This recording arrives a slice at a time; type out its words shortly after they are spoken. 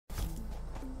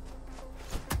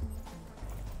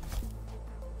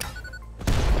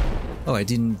Oh, I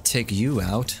didn't take you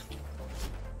out.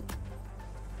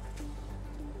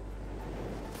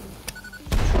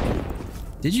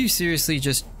 Did you seriously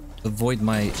just avoid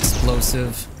my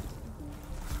explosive?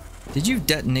 Did you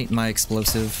detonate my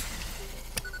explosive?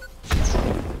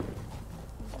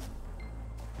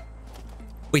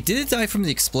 Wait, did it die from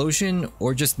the explosion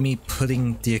or just me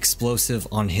putting the explosive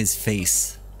on his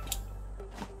face?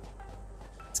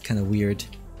 It's kind of weird.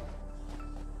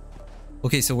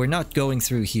 Okay, so we're not going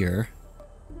through here.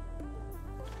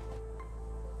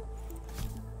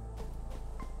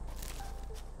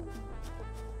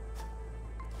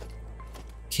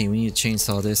 Okay, we need to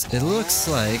chainsaw this. It looks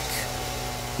like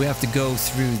we have to go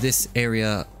through this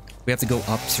area. We have to go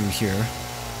up through here.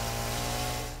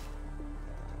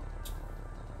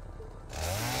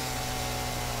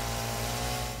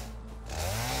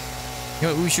 You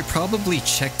know what, we should probably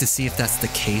check to see if that's the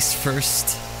case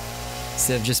first,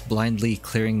 instead of just blindly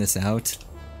clearing this out.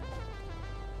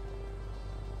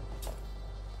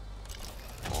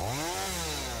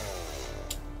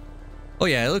 Oh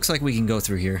yeah, it looks like we can go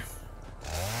through here.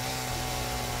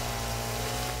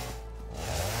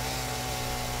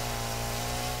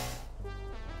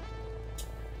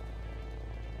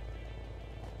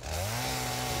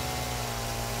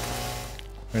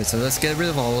 Alright, so let's get rid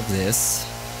of all of this.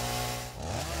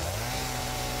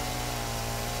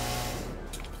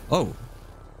 Oh,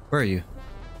 where are you?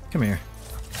 Come here.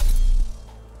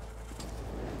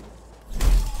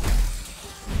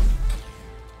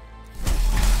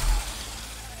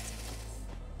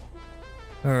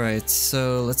 Alright,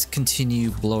 so let's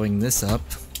continue blowing this up.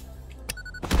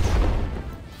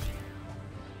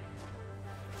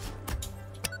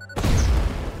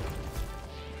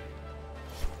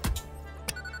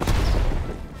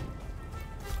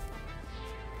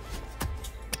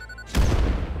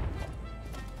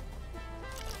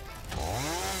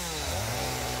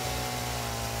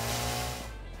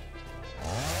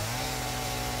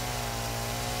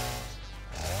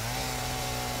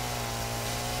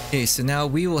 Okay, so now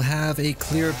we will have a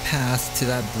clear path to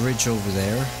that bridge over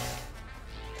there.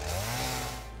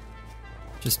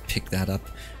 Just pick that up.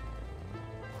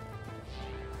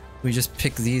 We just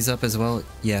pick these up as well?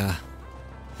 Yeah.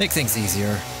 Make things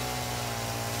easier.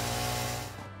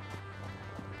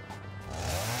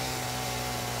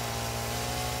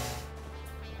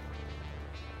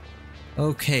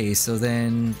 Okay, so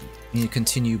then we need to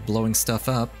continue blowing stuff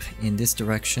up in this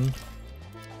direction.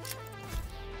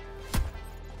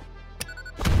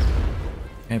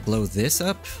 Can I blow this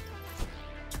up?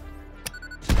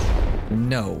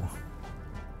 No.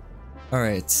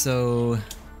 Alright, so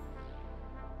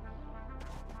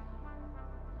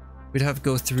we'd have to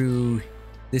go through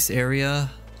this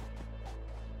area.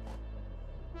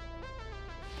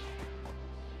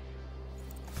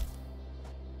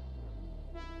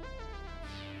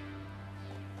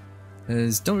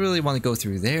 Don't really want to go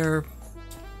through there.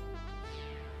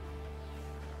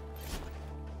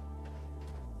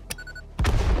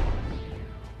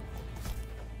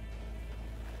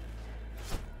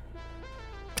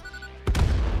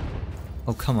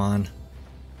 Oh, come on.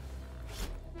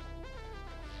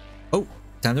 Oh,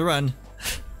 time to run.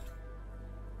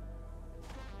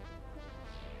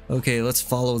 Okay, let's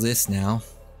follow this now.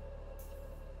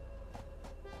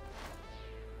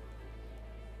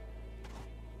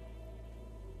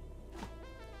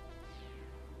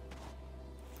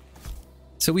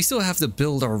 So we still have to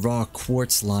build our raw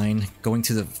quartz line going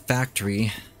to the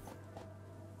factory.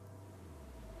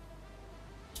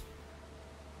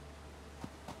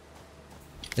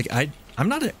 Like, I'm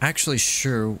not actually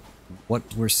sure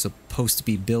what we're supposed to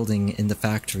be building in the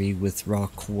factory with raw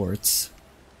quartz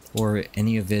or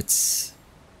any of its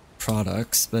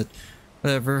products, but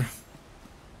whatever.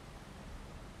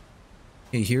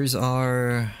 Okay, here's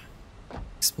our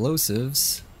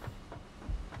explosives.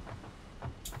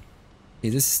 Okay,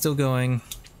 this is still going.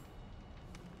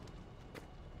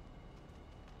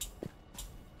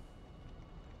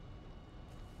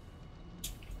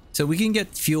 So we can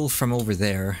get fuel from over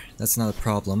there, that's not a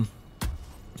problem.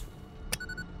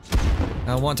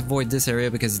 I want to avoid this area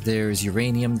because there's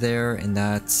uranium there and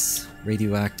that's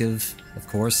radioactive, of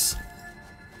course.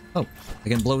 Oh, I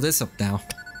can blow this up now.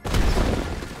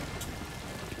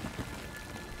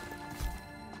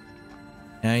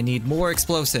 And I need more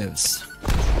explosives.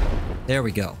 There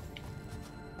we go.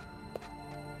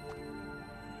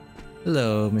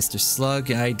 Hello, Mr. Slug.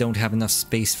 I don't have enough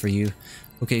space for you.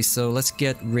 Okay, so let's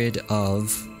get rid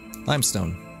of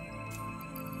limestone.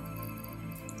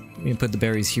 We can put the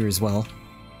berries here as well.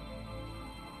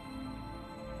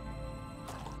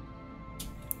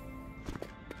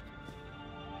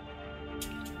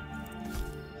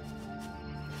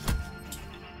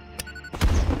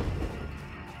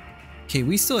 Okay,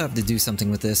 we still have to do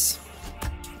something with this.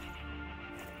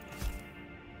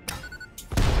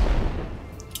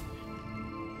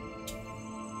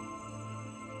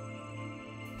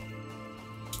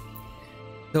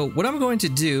 So what I'm going to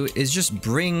do is just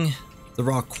bring the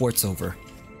raw quartz over.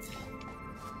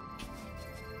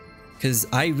 Because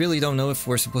I really don't know if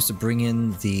we're supposed to bring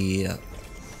in the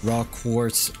raw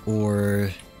quartz or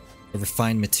a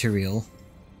refined material.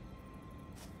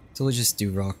 So we'll just do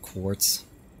raw quartz.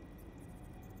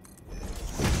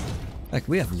 Like,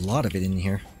 we have a lot of it in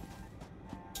here.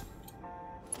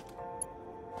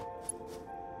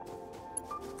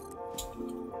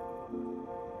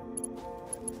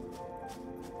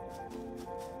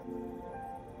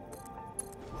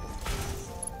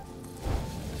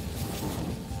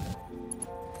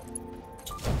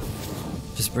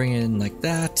 Just bring it in like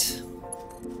that.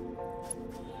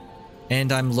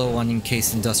 And I'm low on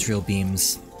encased industrial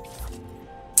beams.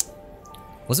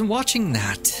 Wasn't watching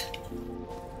that.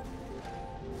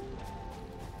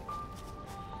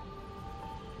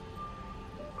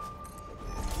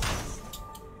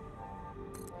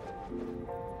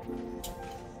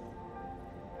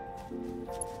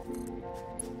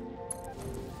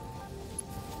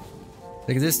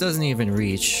 Like, this doesn't even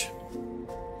reach.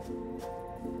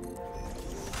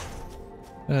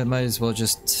 Might as well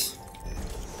just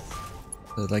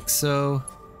put it like so.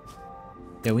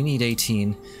 Yeah, we need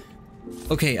 18.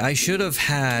 Okay, I should have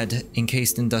had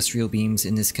encased industrial beams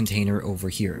in this container over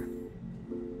here.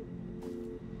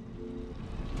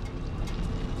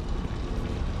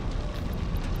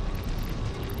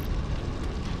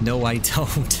 No, I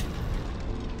don't.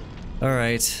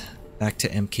 Alright, back to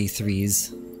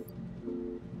MK3s.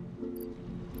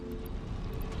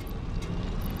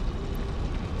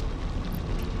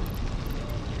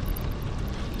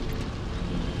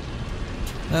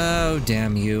 Oh,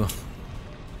 damn you.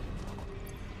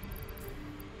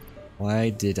 Why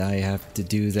did I have to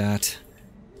do that?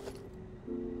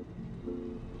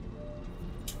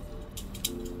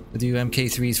 We'll do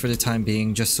MK3s for the time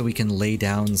being, just so we can lay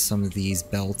down some of these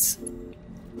belts.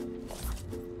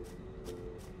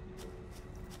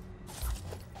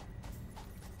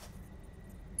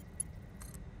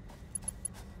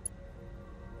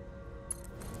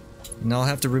 And I'll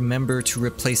have to remember to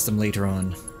replace them later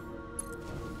on.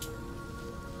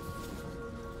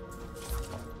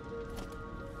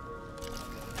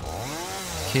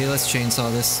 Okay, let's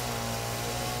chainsaw this.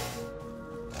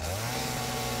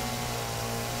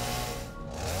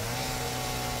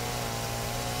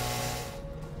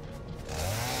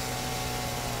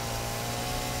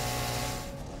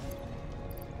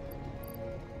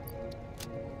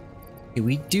 Okay,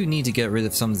 we do need to get rid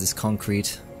of some of this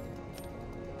concrete.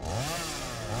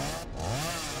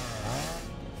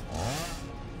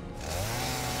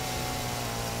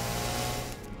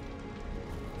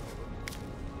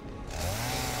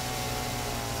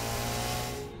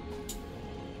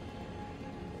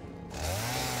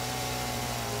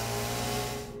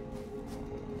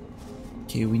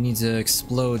 Okay, we need to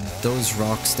explode those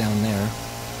rocks down there.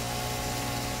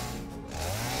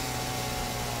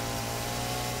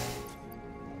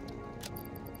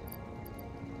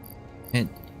 And,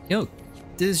 you know,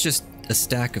 this is just a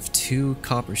stack of 2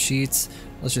 copper sheets.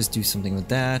 Let's just do something with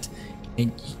that.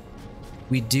 And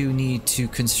we do need to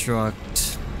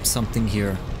construct something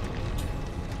here.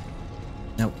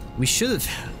 Now, we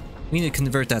need to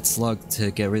convert that slug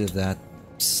to get rid of that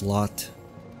slot,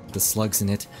 the slugs in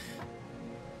it.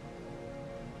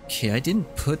 Okay, I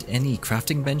didn't put any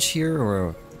crafting bench here or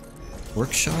a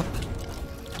workshop.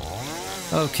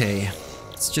 Okay,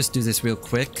 let's just do this real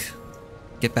quick.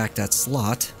 Get back that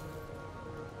slot.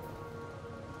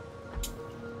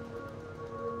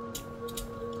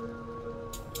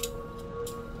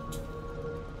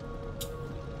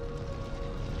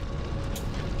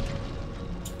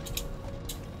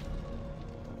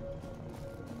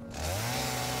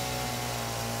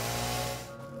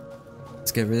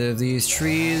 Let's get rid of these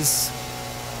trees.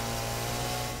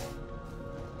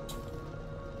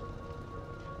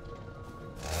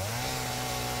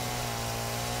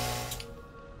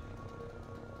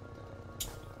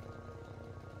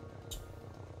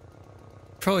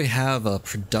 Probably have a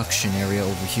production area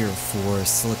over here for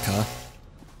silica.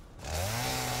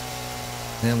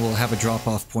 Then we'll have a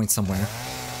drop-off point somewhere.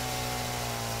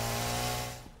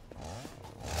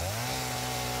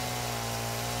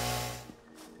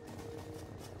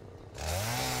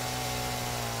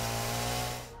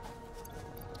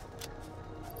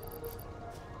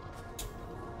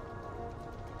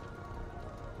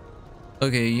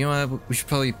 Okay, you know what? We should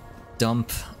probably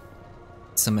dump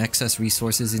some excess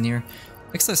resources in here.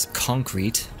 Excess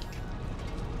concrete.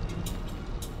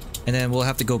 And then we'll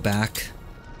have to go back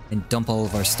and dump all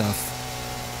of our stuff.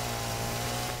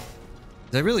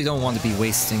 I really don't want to be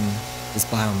wasting this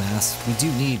biomass. We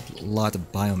do need a lot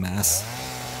of biomass.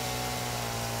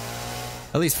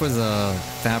 At least for the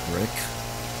fabric.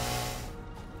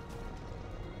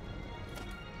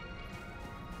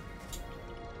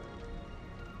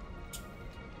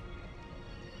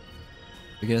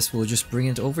 I guess we'll just bring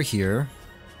it over here.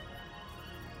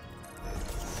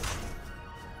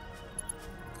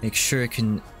 Make sure it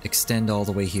can extend all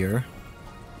the way here.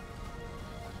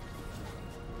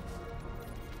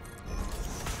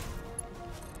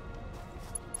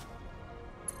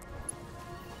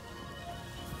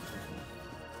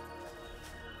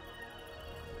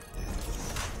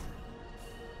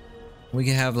 We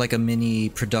can have like a mini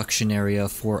production area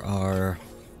for our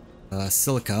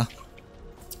silica.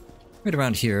 Right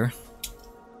around here.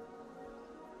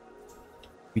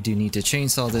 We do need to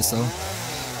chainsaw this though.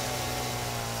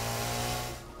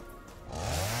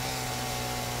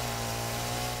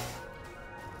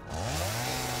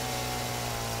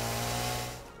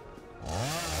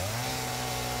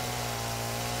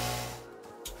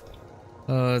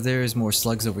 There's more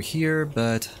slugs over here,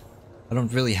 but I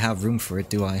don't really have room for it,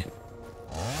 do I?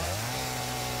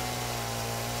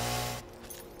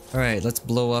 Alright, let's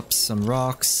blow up some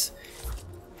rocks.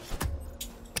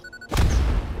 We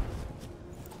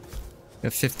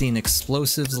have 15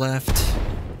 explosives left.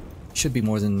 Should be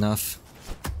more than enough.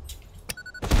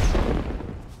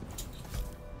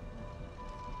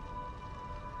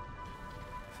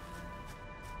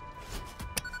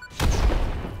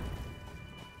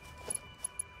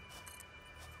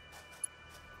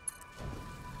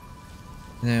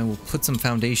 And then we'll put some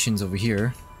foundations over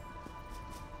here.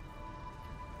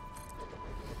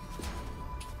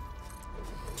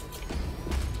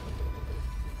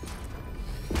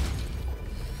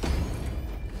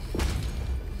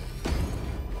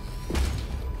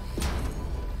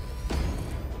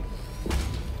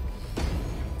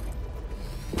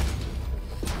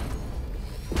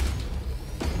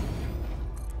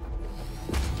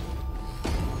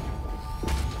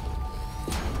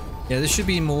 Yeah, this should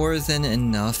be more than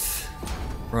enough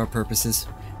for our purposes.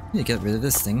 I need to get rid of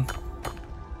this thing.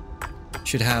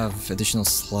 Should have additional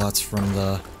slots from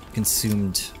the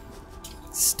consumed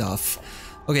stuff.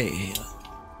 Okay.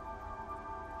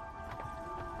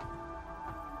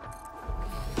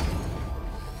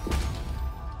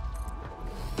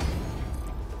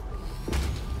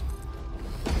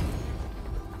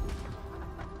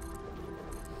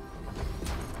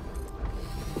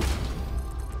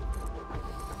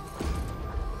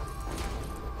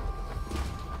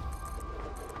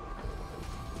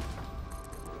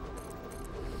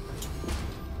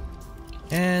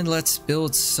 And let's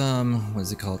build some, what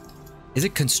is it called? Is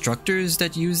it constructors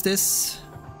that use this?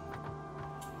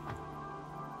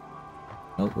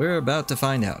 Well, we're about to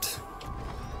find out.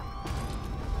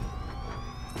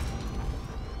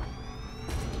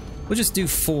 We'll just do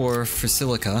 4 for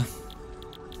silica.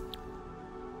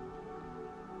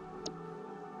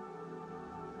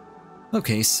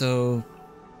 Okay, so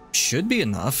should be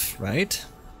enough, right?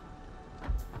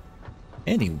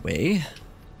 Anyway,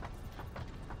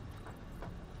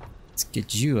 let's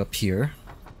get you up here.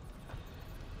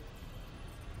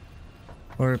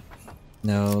 Or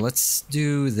no, let's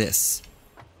do this.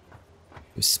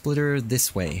 Do splitter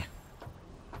this way.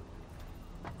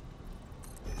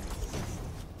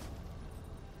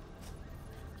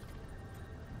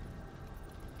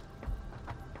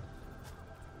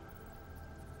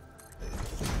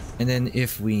 And then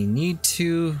if we need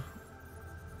to,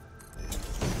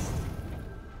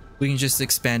 we can just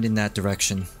expand in that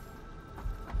direction.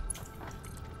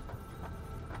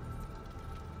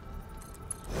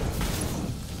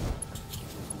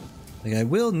 Like, I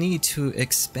will need to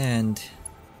expand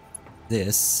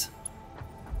this.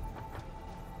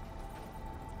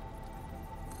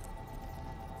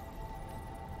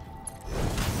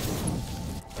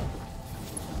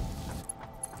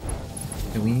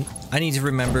 I need to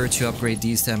remember to upgrade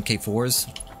these to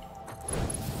MK4s.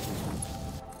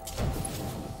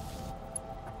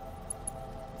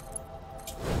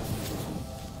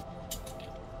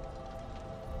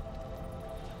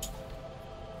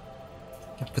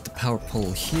 Put the power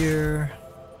pole here.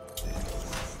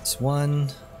 It's 1,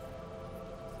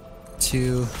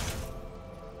 2,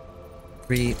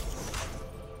 3,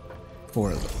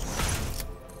 4.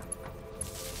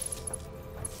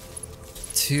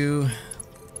 2,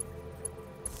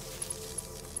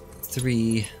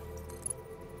 3,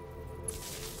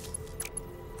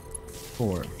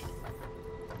 4.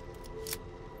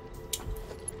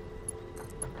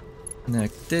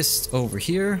 Connect this over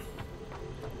here.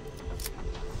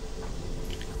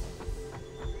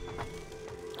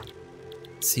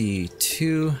 see,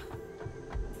 2,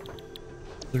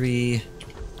 3,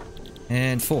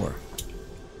 and 4.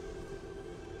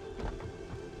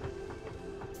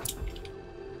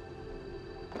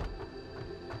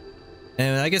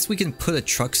 And I guess we can put a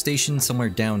truck station somewhere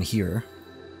down here.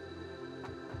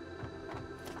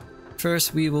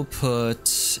 First, we will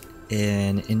put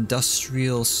an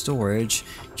industrial storage,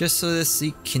 just so this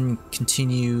can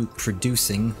continue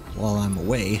producing while I'm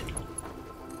away.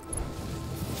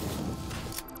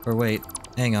 Or wait,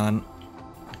 hang on.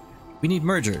 We need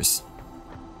mergers.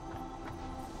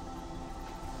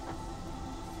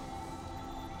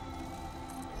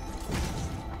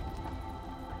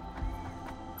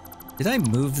 Did I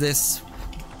move this?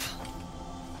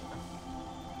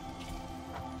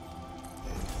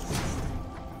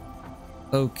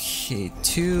 Okay,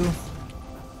 2,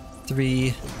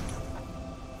 3,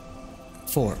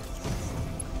 4.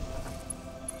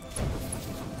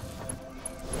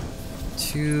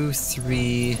 2,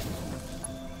 3,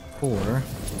 4.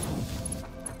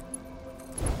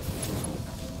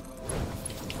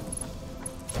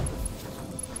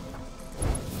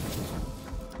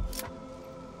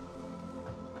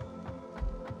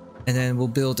 And then we'll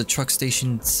build a truck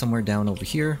station somewhere down over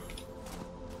here.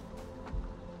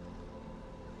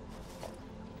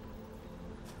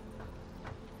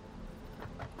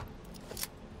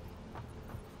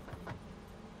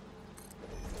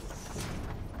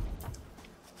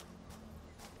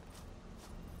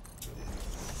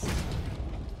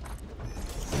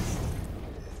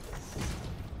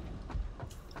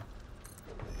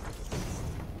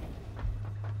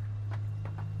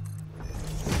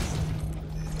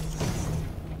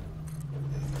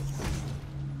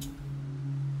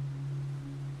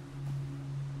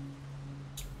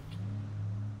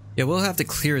 Yeah, we'll have to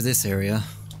clear this area.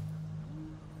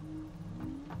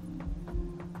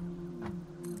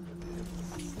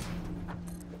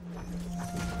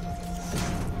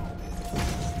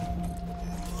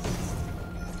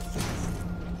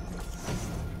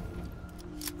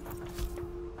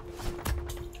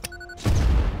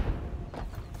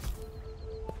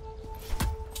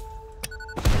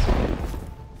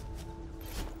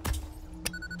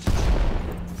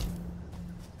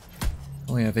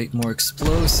 We have 8 more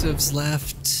explosives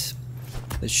left.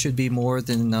 That should be more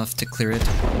than enough to clear it.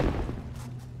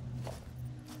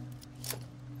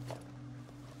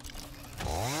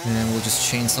 And we'll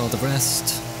just chainsaw the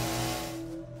rest.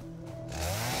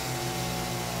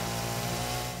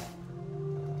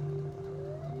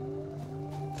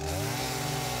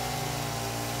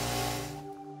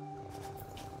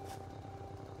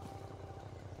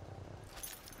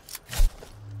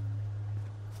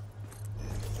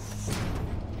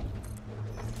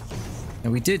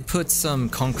 And we did put some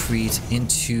concrete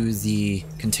into the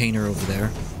container over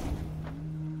there,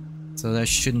 so that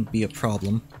shouldn't be a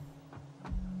problem.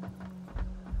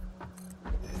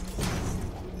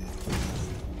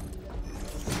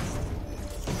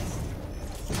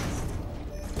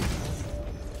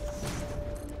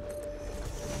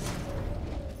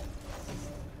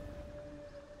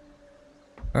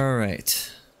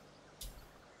 Alright.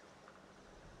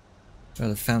 Got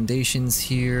the foundations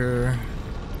here.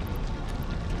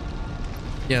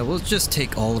 Yeah, we'll just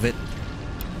take all of it.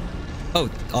 Oh,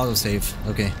 autosave.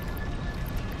 Okay.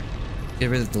 Get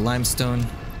rid of the limestone.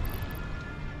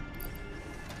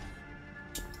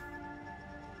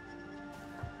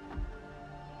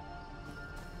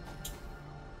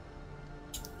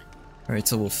 Alright,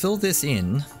 so we'll fill this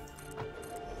in.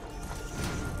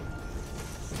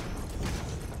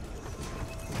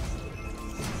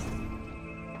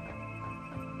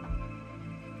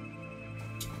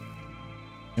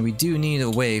 And we do need a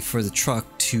way for the truck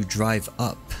to drive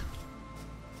up.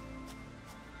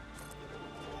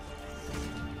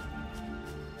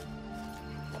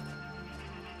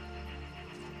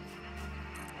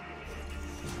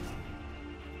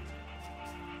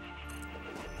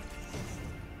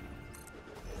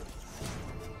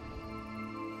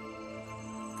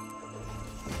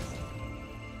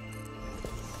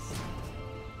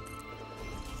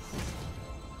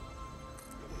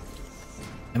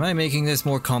 Am I making this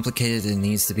more complicated than it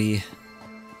needs to be?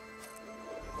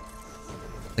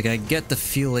 Like, I get the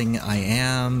feeling I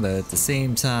am, but at the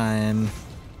same time,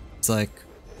 it's like,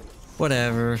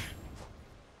 whatever.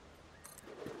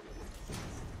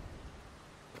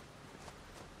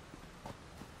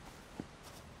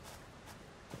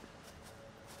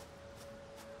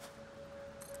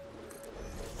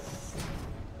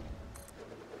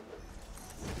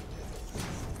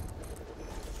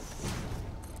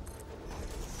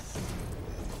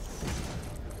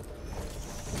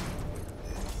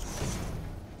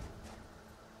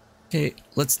 Okay,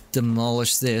 let's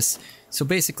demolish this. So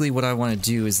basically what I want to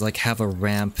do is like have a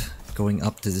ramp going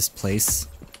up to this place.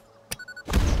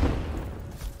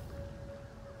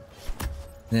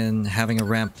 Then having a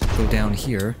ramp go down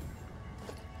here.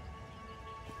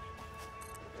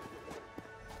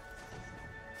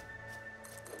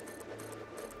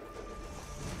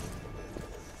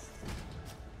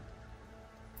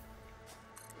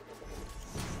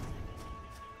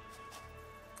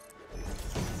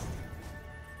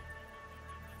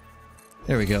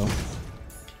 There we go.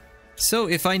 So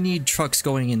if I need trucks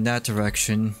going in that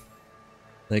direction,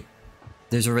 like,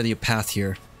 there's already a path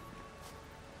here.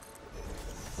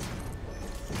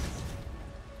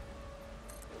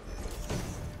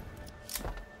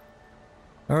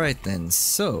 Alright then,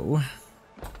 so...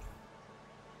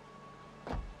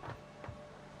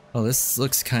 Oh, this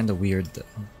looks kind of weird though.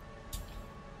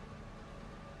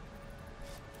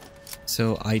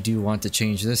 So I do want to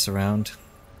change this around.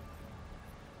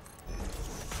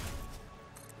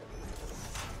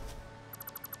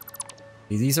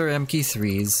 These are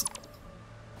MK3s.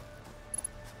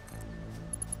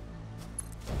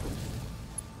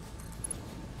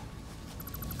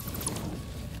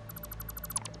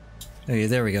 Okay,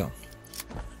 there we go.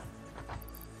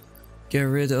 Get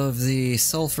rid of the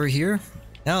sulfur here.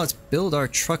 Now let's build our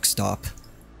truck stop.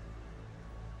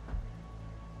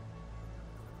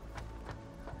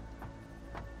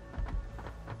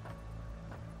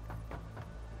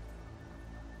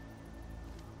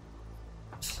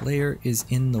 Player is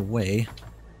in the way.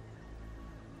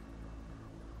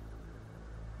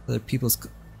 Other people's...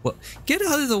 What? Get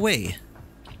out of the way!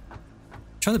 I'm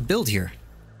trying to build here.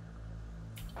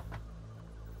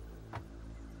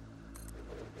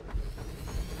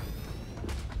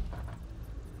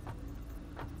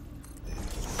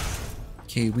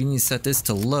 Okay, we need to set this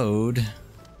to load.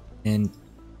 And...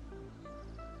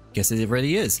 guess it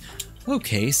already is.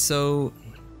 Okay, so...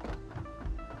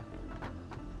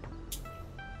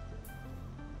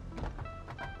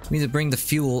 we need to bring the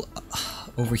fuel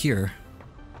over here.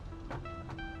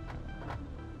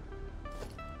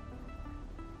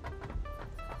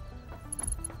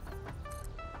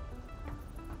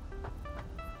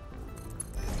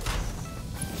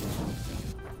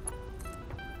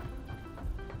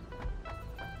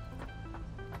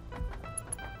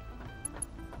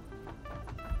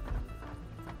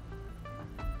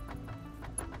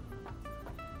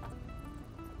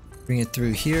 Bring it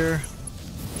through here.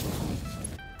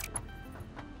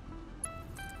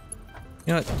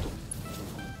 You know what?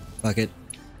 Fuck it.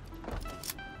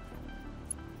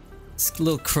 It's a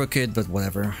little crooked, but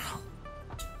whatever.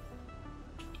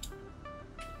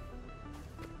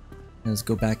 Let's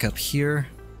go back up here.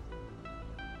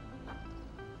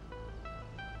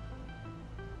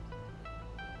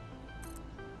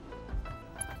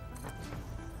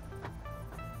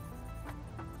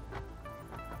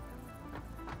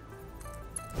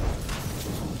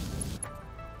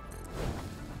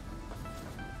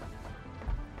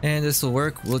 And this will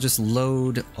work. We'll just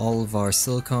load all of our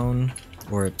silicone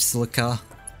or silica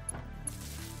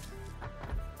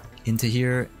into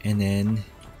here and then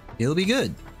it'll be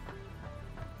good.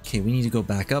 Okay, we need to go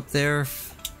back up there.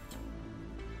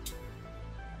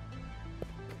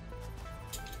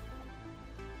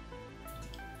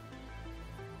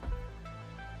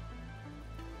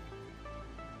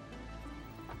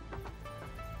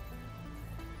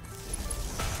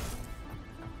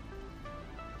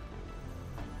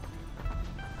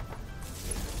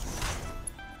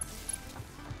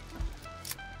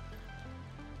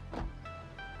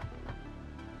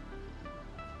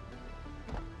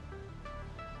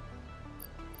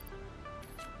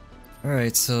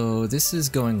 Alright, so this is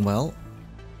going well.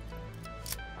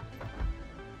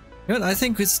 You know what, I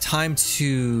think it's time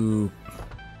to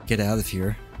get out of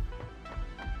here.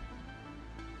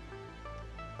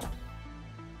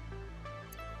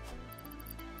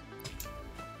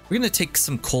 We're gonna take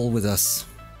some coal with us.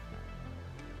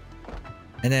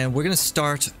 And then we're gonna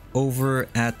start over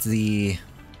at the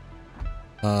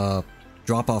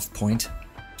drop-off point.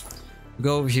 We'll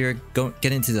go over here,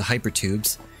 get into the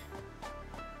hypertubes.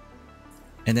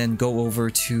 And then go over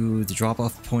to the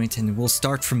drop-off point and we'll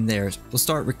start from there. We'll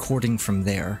start recording from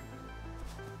there.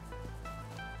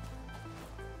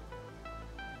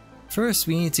 First,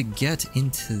 we need to get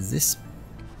into this...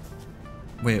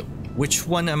 Wait, which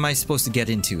one am I supposed to get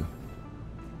into?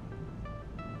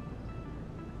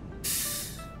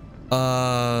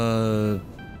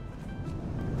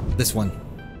 This one.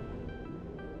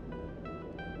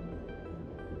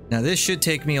 Now this should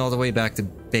take me all the way back to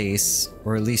base,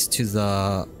 or at least to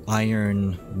the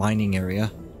iron mining area.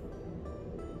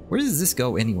 Where does this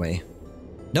go anyway?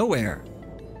 Nowhere!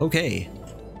 Okay.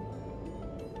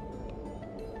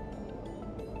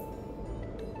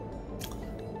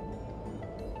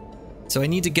 So I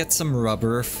need to get some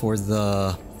rubber for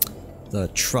the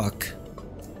truck.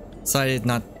 Decided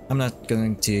I'm not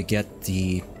going to get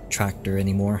the tractor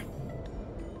anymore.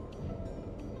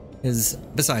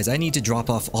 Besides, I need to drop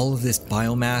off all of this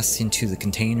biomass into the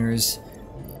containers.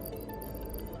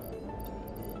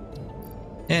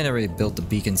 And I already built the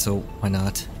beacon, so why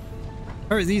not?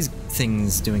 What are these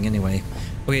things doing anyway?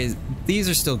 Okay, these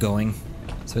are still going,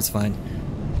 so it's fine.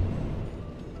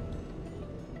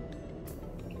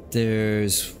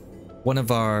 There's one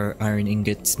of our iron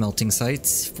ingot smelting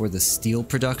sites for the steel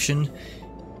production.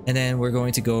 And then we're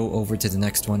going to go over to the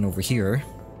next one over here.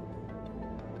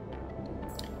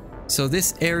 So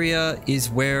this area is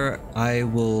where I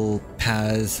will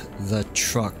path the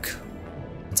truck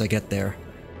once I get there.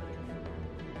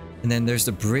 And then there's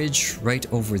the bridge right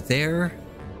over there.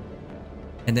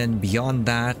 And then beyond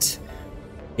that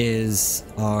is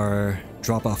our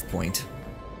drop-off point.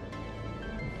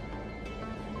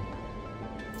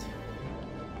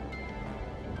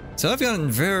 So I've gotten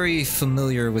very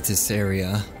familiar with this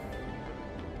area.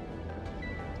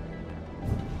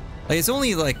 Like, it's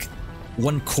only like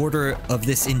 1/4 of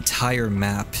this entire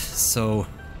map, so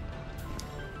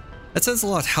that says a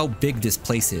lot how big this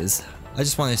place is. I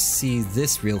just want to see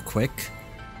this real quick.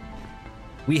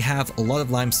 We have a lot of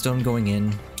limestone going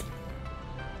in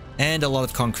and a lot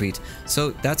of concrete, so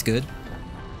that's good.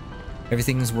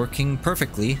 Everything's working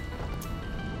perfectly.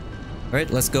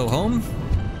 Alright, let's go home.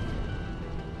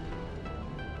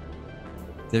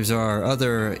 There's our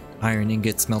other iron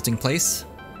ingot smelting place.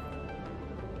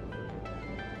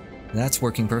 That's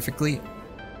working perfectly.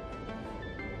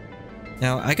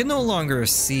 Now, I can no longer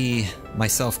see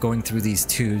myself going through these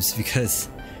tubes because,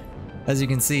 as you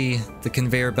can see, the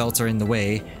conveyor belts are in the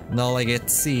way, and all I get to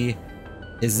see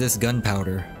is this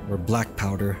gunpowder, or black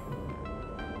powder.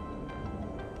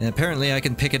 And apparently I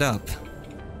can pick it up.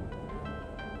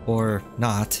 Or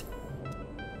not.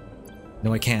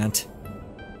 No, I can't.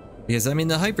 Because I'm in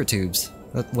the hypertubes.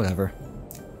 But whatever.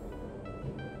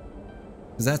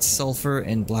 Because that's sulfur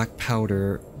and black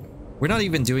powder. We're not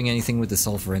even doing anything with the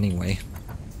sulfur anyway.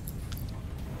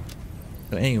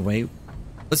 So anyway,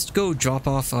 let's go drop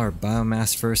off our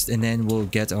biomass first, and then we'll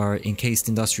get our encased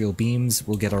industrial beams,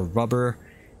 we'll get our rubber,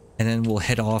 and then we'll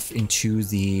head off into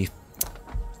the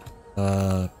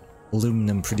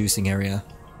aluminum producing area.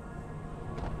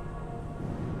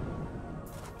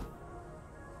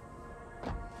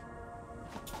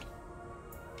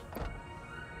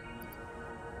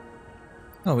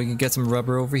 Oh, we can get some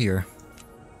rubber over here.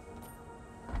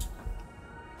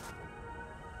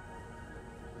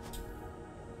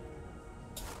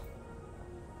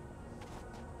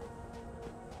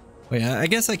 Wait, I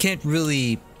guess I can't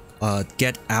really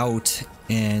get out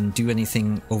and do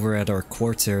anything over at our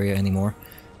quartz area anymore.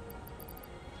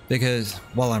 Because,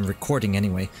 while I'm recording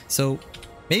anyway. So,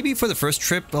 maybe for the first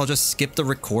trip, I'll just skip the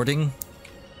recording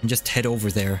and just head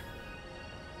over there.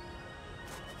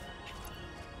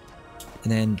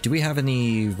 And then, do we have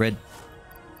any red...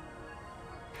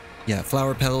 Yeah,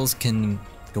 flower petals can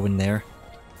go in there.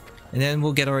 And then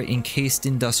we'll get our encased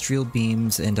industrial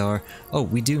beams and our... Oh,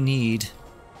 we do need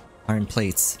iron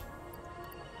plates.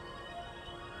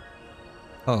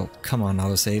 Oh, come on,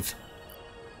 autosave.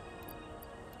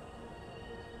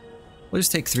 We'll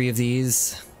just take 3 of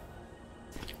these.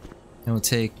 And we'll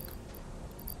take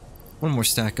 1 more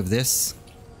stack of this.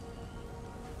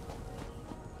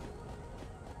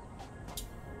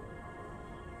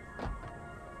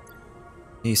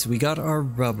 Okay, so we got our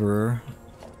rubber.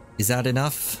 Is that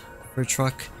enough for a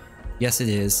truck? Yes, it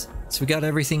is. So we got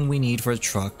everything we need for a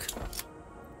truck.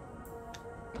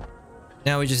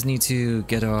 Now we just need to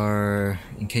get our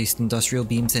encased industrial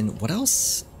beams and what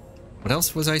else? What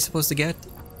else was I supposed to get?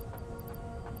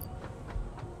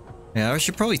 Yeah, I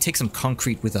should probably take some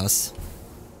concrete with us.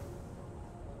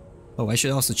 Oh, I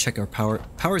should also check our power.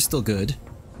 Power is still good.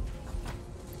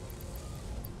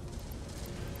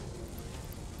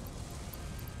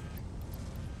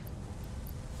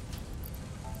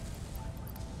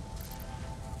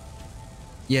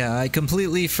 Yeah, I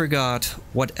completely forgot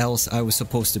what else I was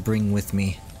supposed to bring with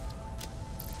me.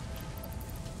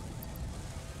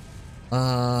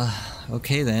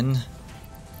 Okay then.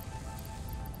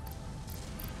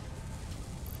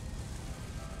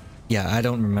 Yeah, I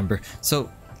don't remember. So,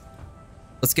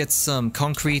 let's get some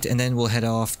concrete and then we'll head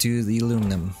off to the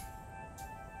aluminum.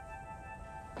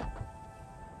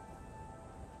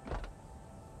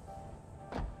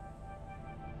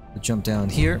 We'll jump down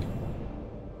here.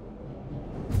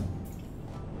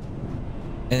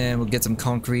 And we'll get some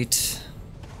concrete.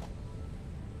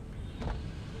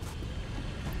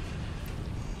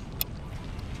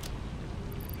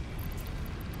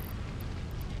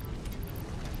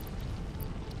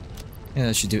 Yeah,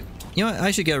 I should do it. You know what?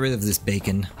 I should get rid of this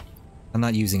bacon. I'm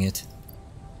not using it.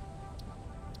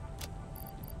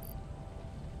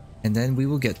 And then we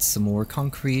will get some more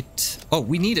concrete. Oh,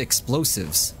 we need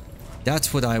explosives.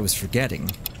 That's what I was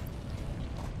forgetting.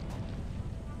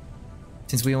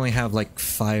 Since we only have like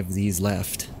 5 of these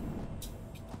left.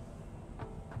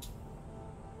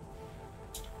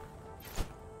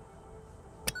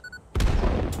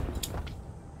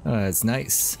 Oh, that's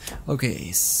nice.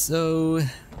 Okay, so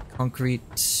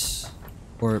concrete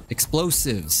or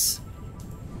explosives.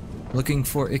 Looking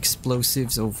for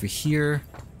explosives over here.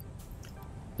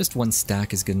 Just 1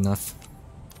 stack is good enough.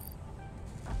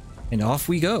 And off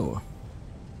we go.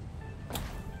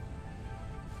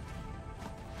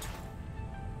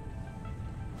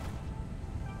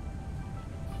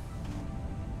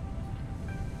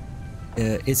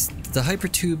 It's the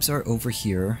hypertubes are over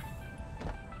here.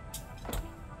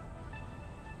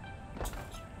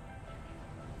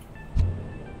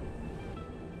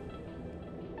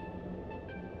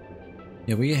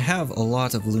 Yeah, we have a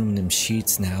lot of aluminum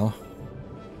sheets now.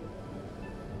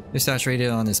 They're saturated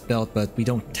on this belt, but we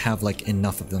don't have like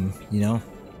enough of them, you know?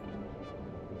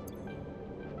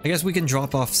 I guess we can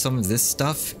drop off some of this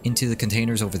stuff into the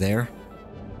containers over there.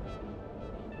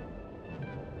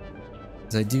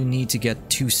 Because I do need to get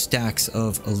 2 stacks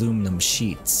of aluminum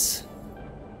sheets.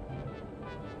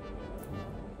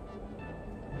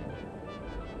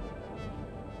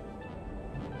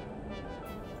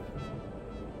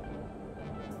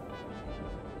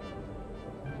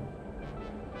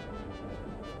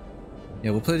 Yeah,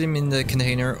 we'll put him in the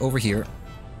container over here.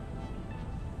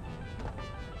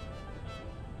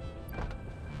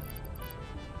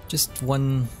 Just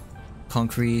 1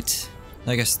 concrete,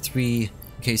 I guess 3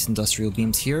 case industrial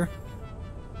beams here.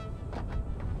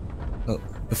 Oh,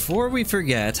 before we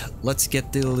forget, let's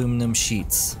get the aluminum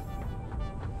sheets.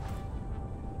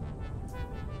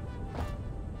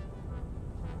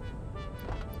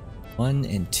 One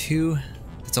and 2,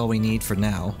 that's all we need for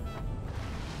now.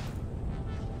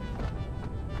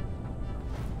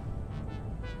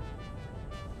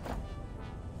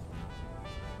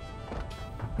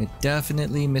 We're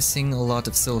definitely missing a lot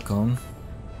of silicone.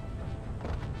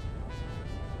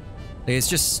 Like, it's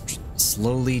just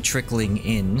slowly trickling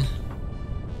in.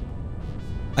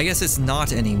 I guess it's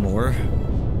not anymore,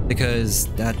 because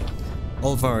that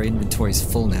all of our inventory is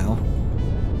full now.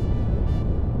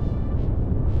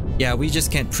 Yeah, we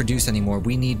just can't produce anymore.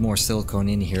 We need more silicone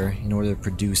in here in order to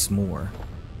produce more.